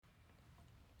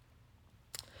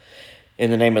In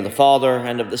the name of the Father,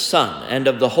 and of the Son, and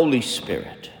of the Holy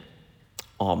Spirit.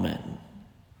 Amen.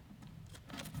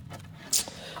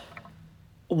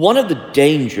 One of the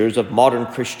dangers of modern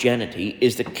Christianity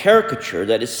is the caricature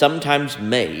that is sometimes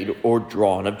made or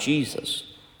drawn of Jesus.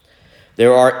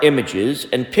 There are images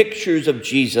and pictures of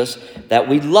Jesus that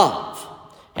we love,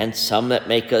 and some that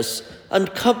make us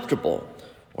uncomfortable,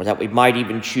 or that we might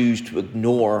even choose to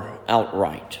ignore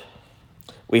outright.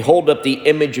 We hold up the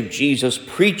image of Jesus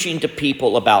preaching to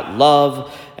people about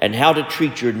love and how to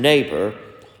treat your neighbor,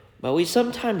 but we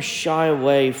sometimes shy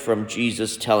away from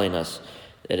Jesus telling us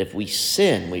that if we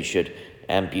sin, we should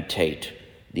amputate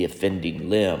the offending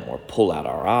limb or pull out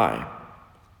our eye.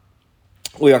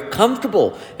 We are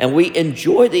comfortable and we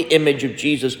enjoy the image of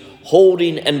Jesus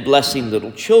holding and blessing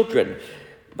little children,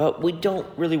 but we don't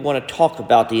really want to talk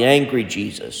about the angry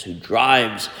Jesus who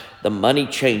drives the money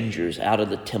changers out of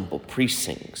the temple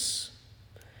precincts.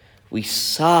 We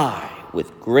sigh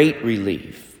with great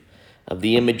relief of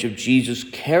the image of Jesus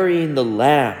carrying the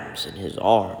lambs in his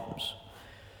arms,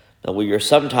 though we are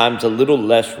sometimes a little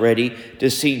less ready to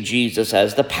see Jesus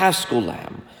as the Paschal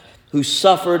Lamb who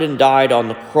suffered and died on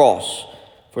the cross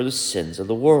for the sins of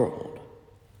the world.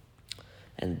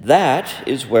 And that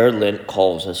is where Lent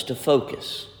calls us to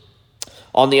focus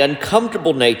on the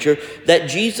uncomfortable nature that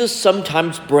Jesus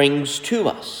sometimes brings to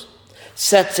us,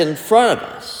 sets in front of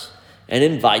us, and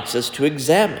invites us to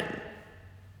examine.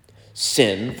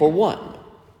 Sin for one,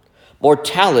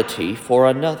 mortality for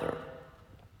another.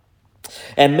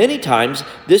 And many times,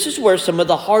 this is where some of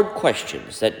the hard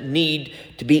questions that need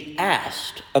to be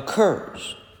asked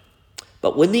occurs.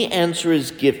 But when the answer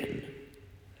is given,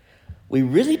 we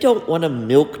really don't want a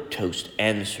milquetoast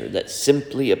answer that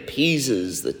simply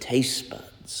appeases the taste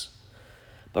buds,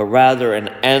 but rather an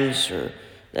answer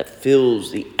that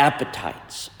fills the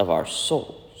appetites of our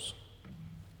souls.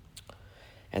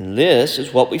 And this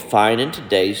is what we find in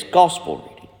today's gospel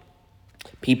reading.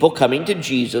 People coming to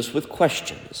Jesus with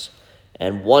questions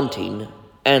and wanting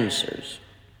answers.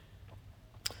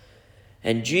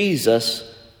 And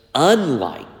Jesus,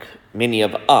 unlike many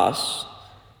of us,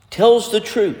 tells the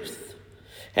truth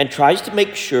and tries to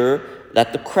make sure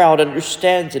that the crowd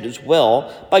understands it as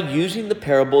well by using the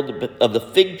parable of the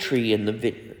fig tree and the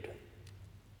vineyard.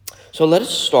 So let us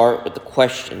start with the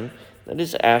question that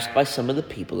is asked by some of the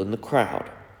people in the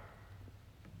crowd.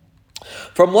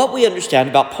 From what we understand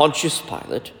about Pontius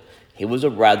Pilate, he was a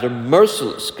rather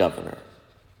merciless governor.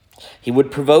 He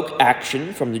would provoke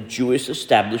action from the Jewish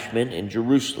establishment in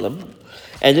Jerusalem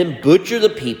and then butcher the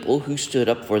people who stood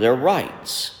up for their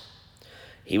rights.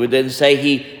 He would then say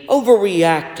he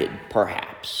overreacted,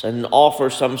 perhaps, and offer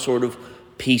some sort of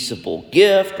peaceable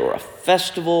gift or a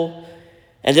festival,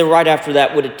 and then right after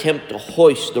that would attempt to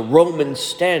hoist the Roman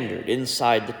standard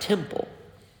inside the temple.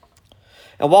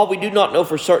 And while we do not know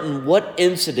for certain what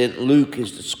incident Luke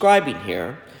is describing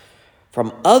here,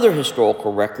 from other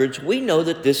historical records, we know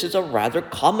that this is a rather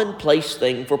commonplace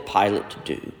thing for Pilate to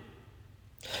do.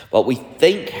 What we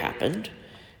think happened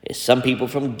is some people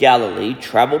from Galilee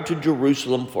traveled to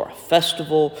Jerusalem for a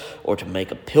festival or to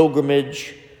make a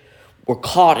pilgrimage, were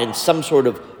caught in some sort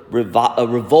of a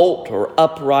revolt or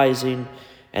uprising,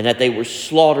 and that they were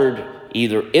slaughtered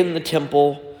either in the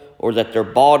temple or that their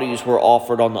bodies were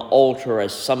offered on the altar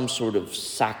as some sort of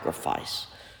sacrifice.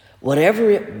 Whatever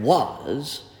it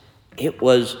was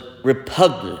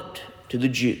repugnant to the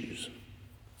Jews.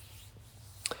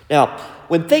 Now,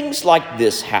 when things like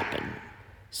this happen,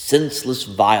 senseless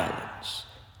violence,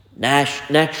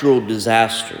 natural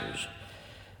disasters,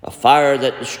 a fire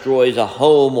that destroys a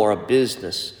home or a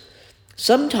business,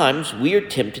 sometimes we are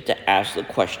tempted to ask the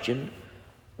question,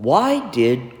 why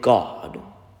did God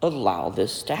allow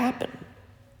this to happen?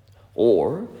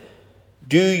 Or,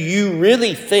 do you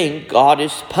really think God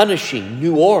is punishing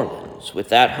New Orleans with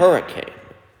that hurricane?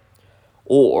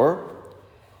 Or,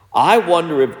 I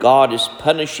wonder if God is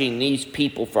punishing these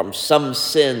people from some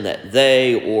sin that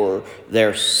they or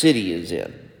their city is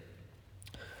in.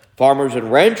 Farmers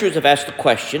and ranchers have asked the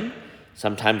question,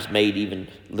 sometimes made even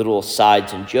little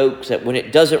asides and jokes, that when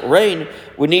it doesn't rain,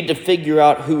 we need to figure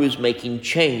out who is making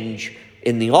change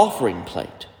in the offering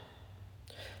plate.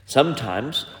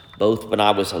 Sometimes, both when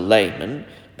I was a layman,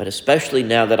 but especially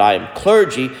now that I am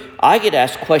clergy, I get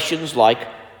asked questions like,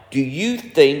 do you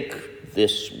think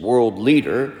this world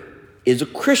leader is a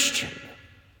Christian?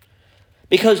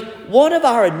 Because one of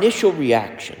our initial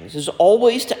reactions is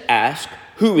always to ask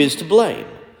who is to blame,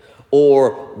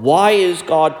 or why is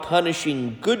God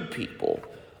punishing good people,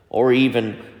 or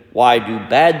even why do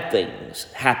bad things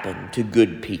happen to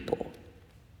good people?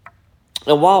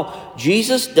 And while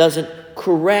Jesus doesn't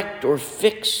correct or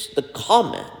fix the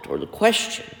comment or the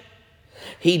question,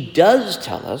 He does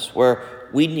tell us where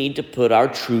we need to put our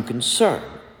true concern,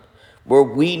 where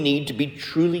we need to be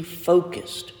truly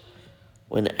focused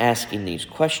when asking these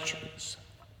questions.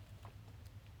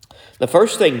 The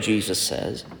first thing Jesus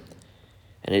says,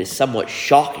 and it is somewhat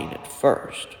shocking at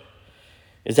first,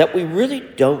 is that we really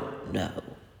don't know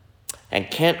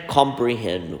and can't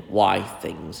comprehend why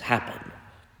things happen.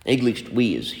 At least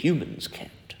we as humans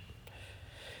can't.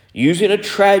 Using a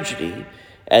tragedy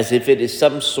as if it is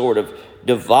some sort of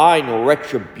divine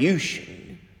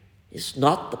retribution is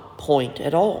not the point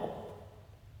at all.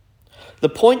 The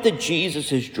point that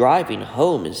Jesus is driving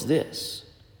home is this,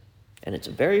 and it's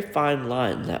a very fine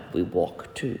line that we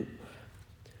walk to.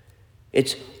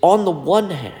 It's, on the one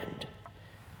hand,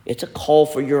 it's a call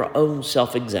for your own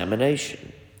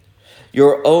self-examination,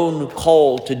 your own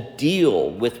call to deal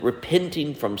with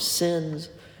repenting from sins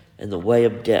and the way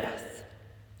of death.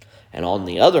 And on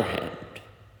the other hand,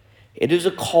 it is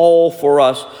a call for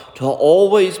us to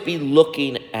always be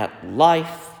looking at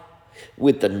life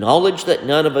with the knowledge that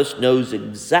none of us knows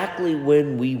exactly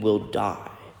when we will die,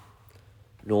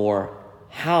 nor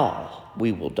how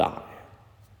we will die.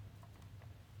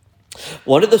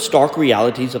 One of the stark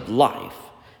realities of life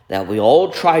that we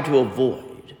all try to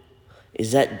avoid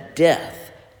is that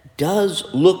death does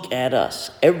look at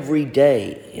us every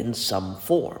day in some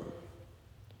form.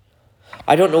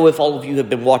 I don't know if all of you have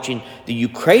been watching the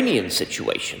Ukrainian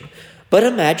situation, but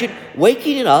imagine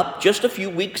waking up just a few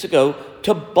weeks ago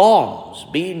to bombs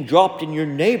being dropped in your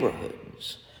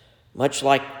neighborhoods, much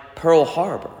like Pearl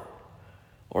Harbor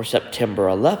or September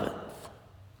 11th.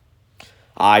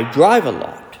 I drive a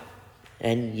lot,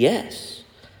 and yes,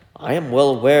 I am well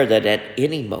aware that at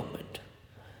any moment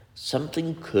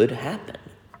something could happen,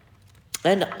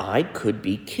 and I could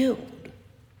be killed.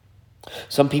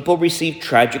 Some people receive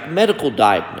tragic medical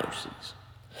diagnoses.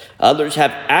 Others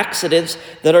have accidents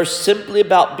that are simply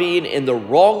about being in the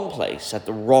wrong place at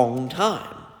the wrong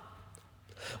time.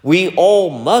 We all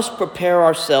must prepare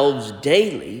ourselves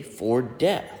daily for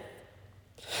death.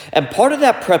 And part of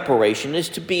that preparation is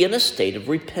to be in a state of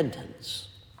repentance.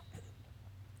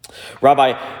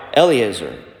 Rabbi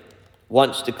Eliezer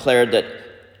once declared that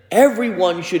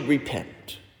everyone should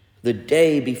repent the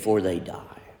day before they die.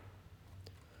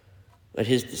 But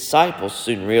his disciples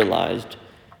soon realized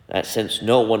that since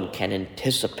no one can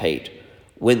anticipate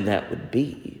when that would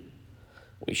be,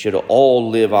 we should all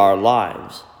live our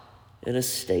lives in a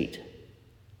state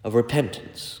of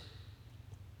repentance.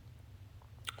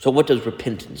 So what does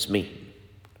repentance mean?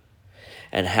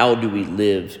 And how do we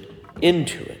live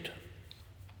into it?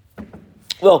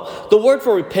 Well, the word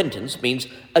for repentance means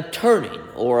a turning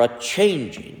or a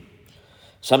changing.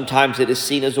 Sometimes it is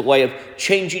seen as a way of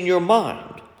changing your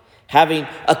mind, having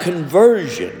a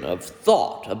conversion of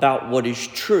thought about what is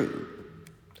true.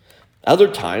 Other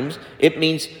times, it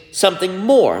means something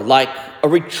more, like a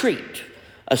retreat,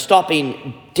 a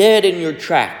stopping dead in your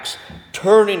tracks,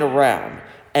 turning around,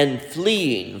 and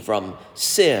fleeing from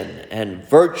sin and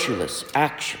virtueless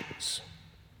actions.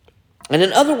 And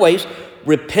in other ways,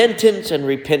 repentance and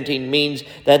repenting means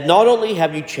that not only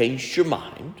have you changed your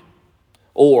mind,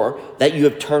 or that you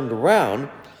have turned around,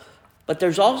 but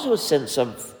there's also a sense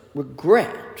of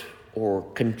regret or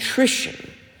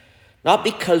contrition, not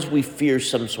because we fear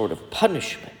some sort of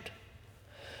punishment,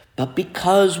 but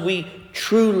because we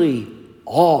truly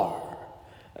are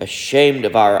ashamed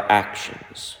of our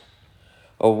actions,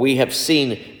 or we have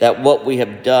seen that what we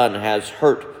have done has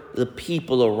hurt the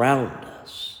people around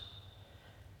us,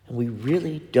 and we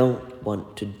really don't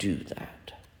want to do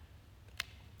that.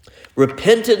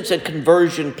 Repentance and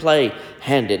conversion play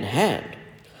hand in hand.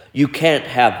 You can't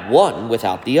have one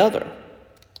without the other.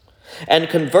 And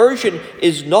conversion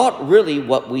is not really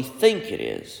what we think it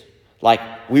is. Like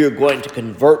we are going to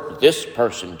convert this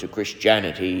person to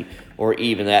Christianity, or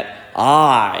even that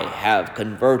I have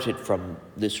converted from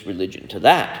this religion to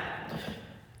that.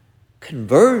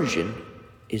 Conversion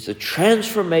is the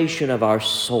transformation of our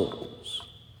souls.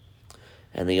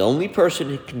 And the only person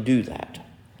who can do that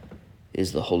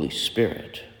is the Holy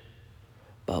Spirit.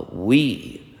 But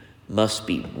we must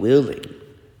be willing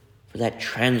for that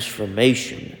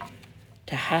transformation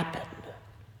to happen.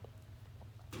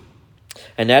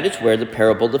 And that is where the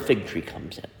parable of the fig tree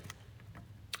comes in.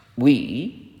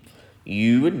 We,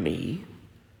 you and me,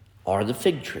 are the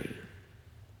fig tree.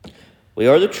 We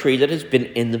are the tree that has been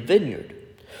in the vineyard,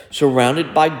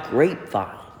 surrounded by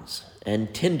grapevines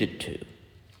and tended to.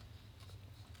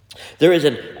 There is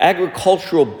an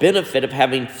agricultural benefit of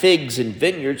having figs in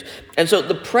vineyards, and so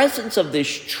the presence of this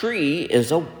tree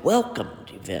is a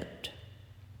welcomed event.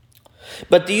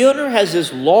 But the owner has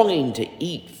this longing to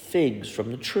eat figs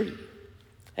from the tree.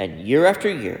 And year after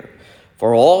year,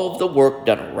 for all of the work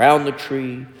done around the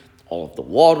tree, all of the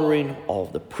watering, all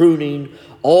of the pruning,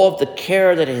 all of the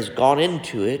care that has gone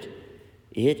into it,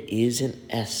 it is in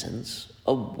essence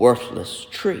a worthless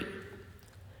tree.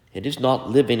 It is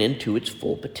not living into its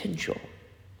full potential.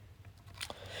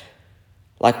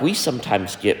 Like we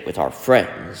sometimes get with our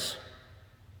friends,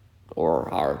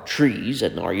 or our trees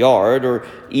in our yard, or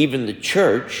even the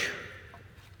church,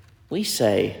 we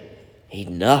say,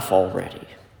 enough already.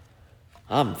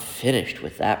 I'm finished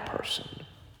with that person.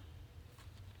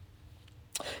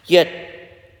 Yet,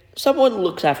 someone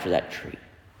looks after that tree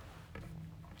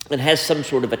and has some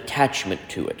sort of attachment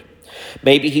to it.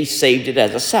 Maybe he saved it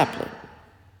as a sapling.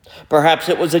 Perhaps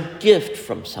it was a gift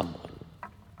from someone.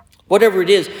 Whatever it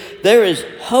is, there is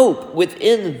hope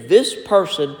within this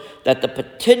person that the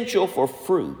potential for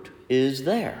fruit is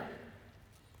there.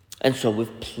 And so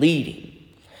with pleading,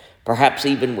 perhaps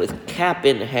even with cap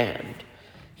in hand,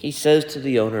 he says to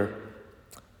the owner,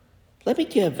 let me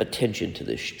give attention to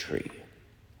this tree.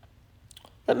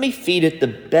 Let me feed it the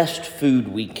best food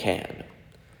we can.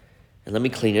 And let me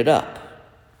clean it up.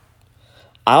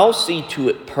 I'll see to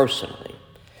it personally.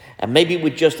 And maybe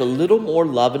with just a little more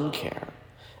love and care,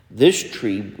 this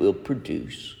tree will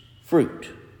produce fruit.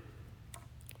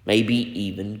 Maybe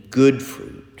even good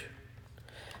fruit.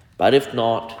 But if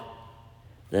not,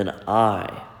 then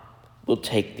I will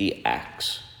take the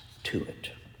axe to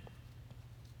it.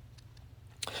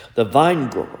 The vine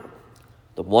grower,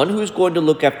 the one who is going to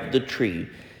look after the tree,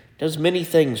 does many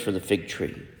things for the fig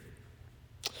tree.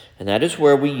 And that is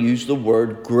where we use the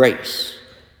word grace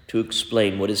to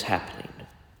explain what is happening.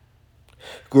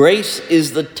 Grace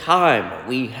is the time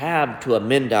we have to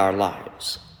amend our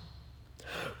lives.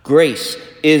 Grace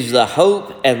is the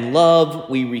hope and love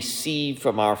we receive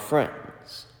from our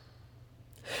friends.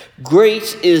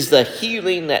 Grace is the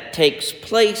healing that takes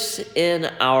place in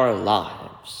our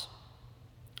lives.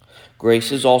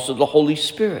 Grace is also the Holy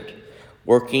Spirit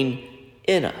working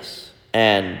in us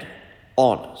and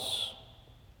on us.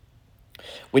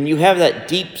 When you have that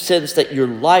deep sense that your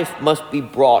life must be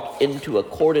brought into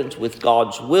accordance with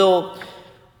God's will,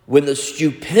 when the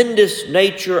stupendous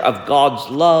nature of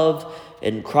God's love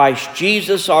in Christ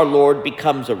Jesus our Lord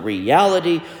becomes a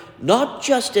reality, not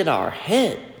just in our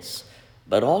heads,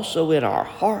 but also in our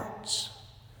hearts,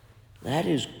 that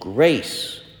is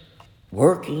grace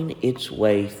working its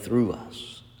way through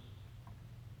us.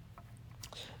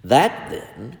 That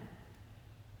then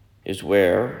is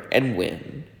where and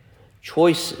when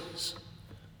choices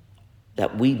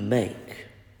that we make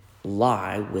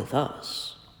lie with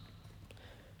us.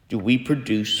 Do we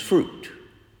produce fruit?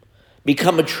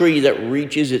 Become a tree that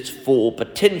reaches its full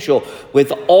potential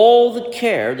with all the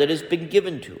care that has been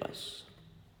given to us?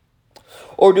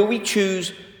 Or do we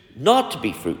choose not to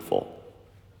be fruitful,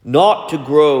 not to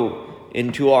grow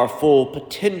into our full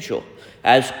potential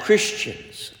as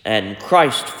Christians and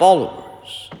Christ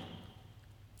followers?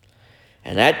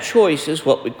 And that choice is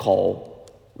what we call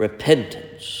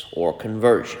repentance or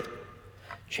conversion,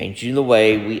 changing the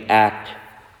way we act,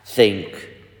 think,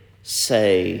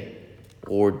 say,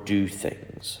 or do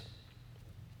things.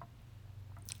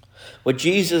 What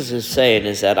Jesus is saying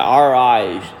is that our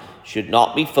eyes should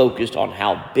not be focused on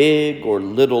how big or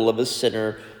little of a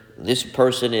sinner this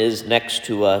person is next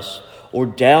to us, or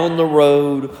down the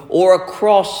road, or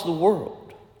across the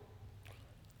world.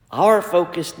 Our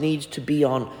focus needs to be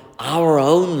on our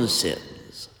own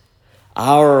sins,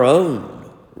 our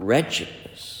own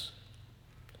wretchedness.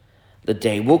 The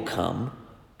day will come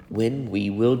when we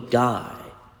will die.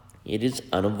 It is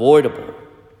unavoidable.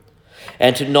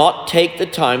 And to not take the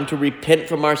time to repent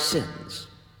from our sins,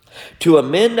 to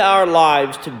amend our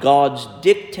lives to God's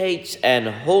dictates and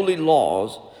holy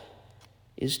laws,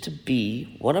 is to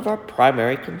be one of our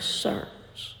primary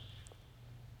concerns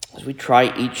as we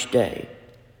try each day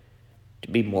to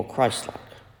be more Christ-like.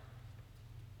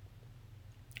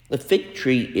 The fig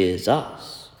tree is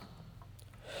us.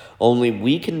 Only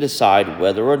we can decide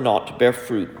whether or not to bear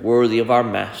fruit worthy of our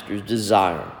Master's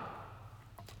desire.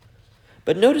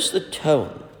 But notice the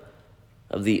tone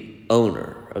of the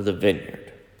owner of the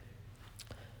vineyard.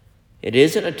 It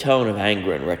isn't a tone of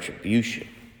anger and retribution.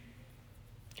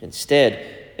 Instead,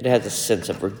 it has a sense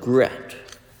of regret,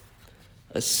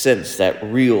 a sense that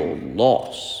real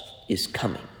loss is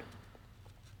coming.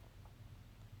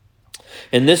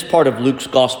 In this part of Luke's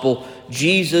gospel,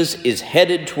 Jesus is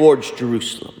headed towards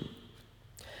Jerusalem.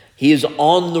 He is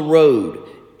on the road,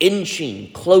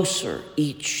 inching closer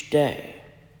each day.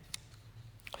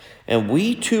 And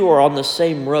we too are on the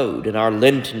same road in our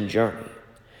Lenten journey,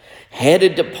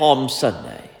 headed to Palm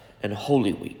Sunday and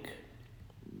Holy Week.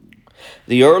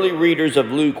 The early readers of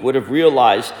Luke would have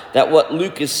realized that what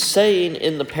Luke is saying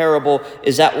in the parable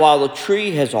is that while the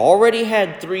tree has already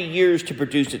had 3 years to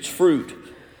produce its fruit,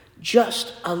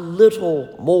 just a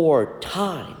little more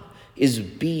time is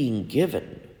being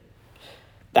given.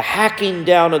 The hacking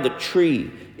down of the tree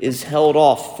is held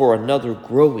off for another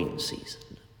growing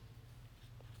season.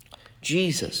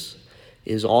 Jesus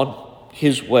is on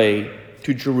his way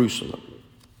to Jerusalem.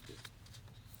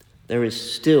 There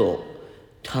is still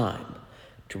time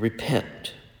to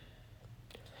repent.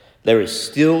 There is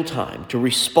still time to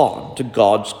respond to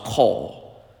God's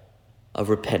call of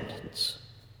repentance.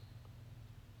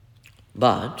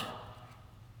 But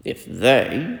if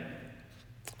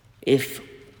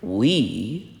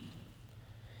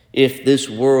this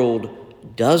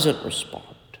world doesn't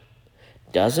respond,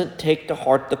 doesn't take to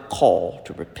heart the call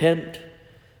to repent,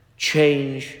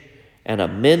 change, and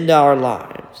amend our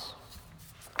lives,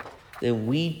 then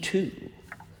we too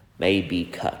may be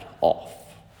cut off.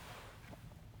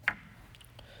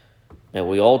 May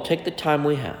we all take the time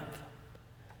we have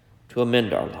to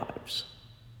amend our lives,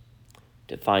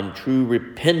 to find true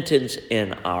repentance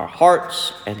in our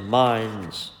hearts and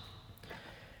minds,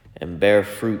 and bear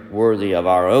fruit worthy of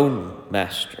our own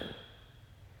Master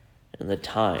in the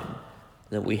time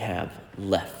that we have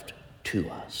left to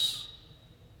us.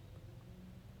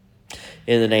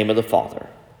 In the name of the Father,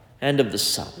 and of the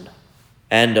Son,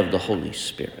 and of the Holy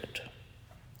Spirit.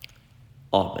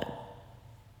 Amen.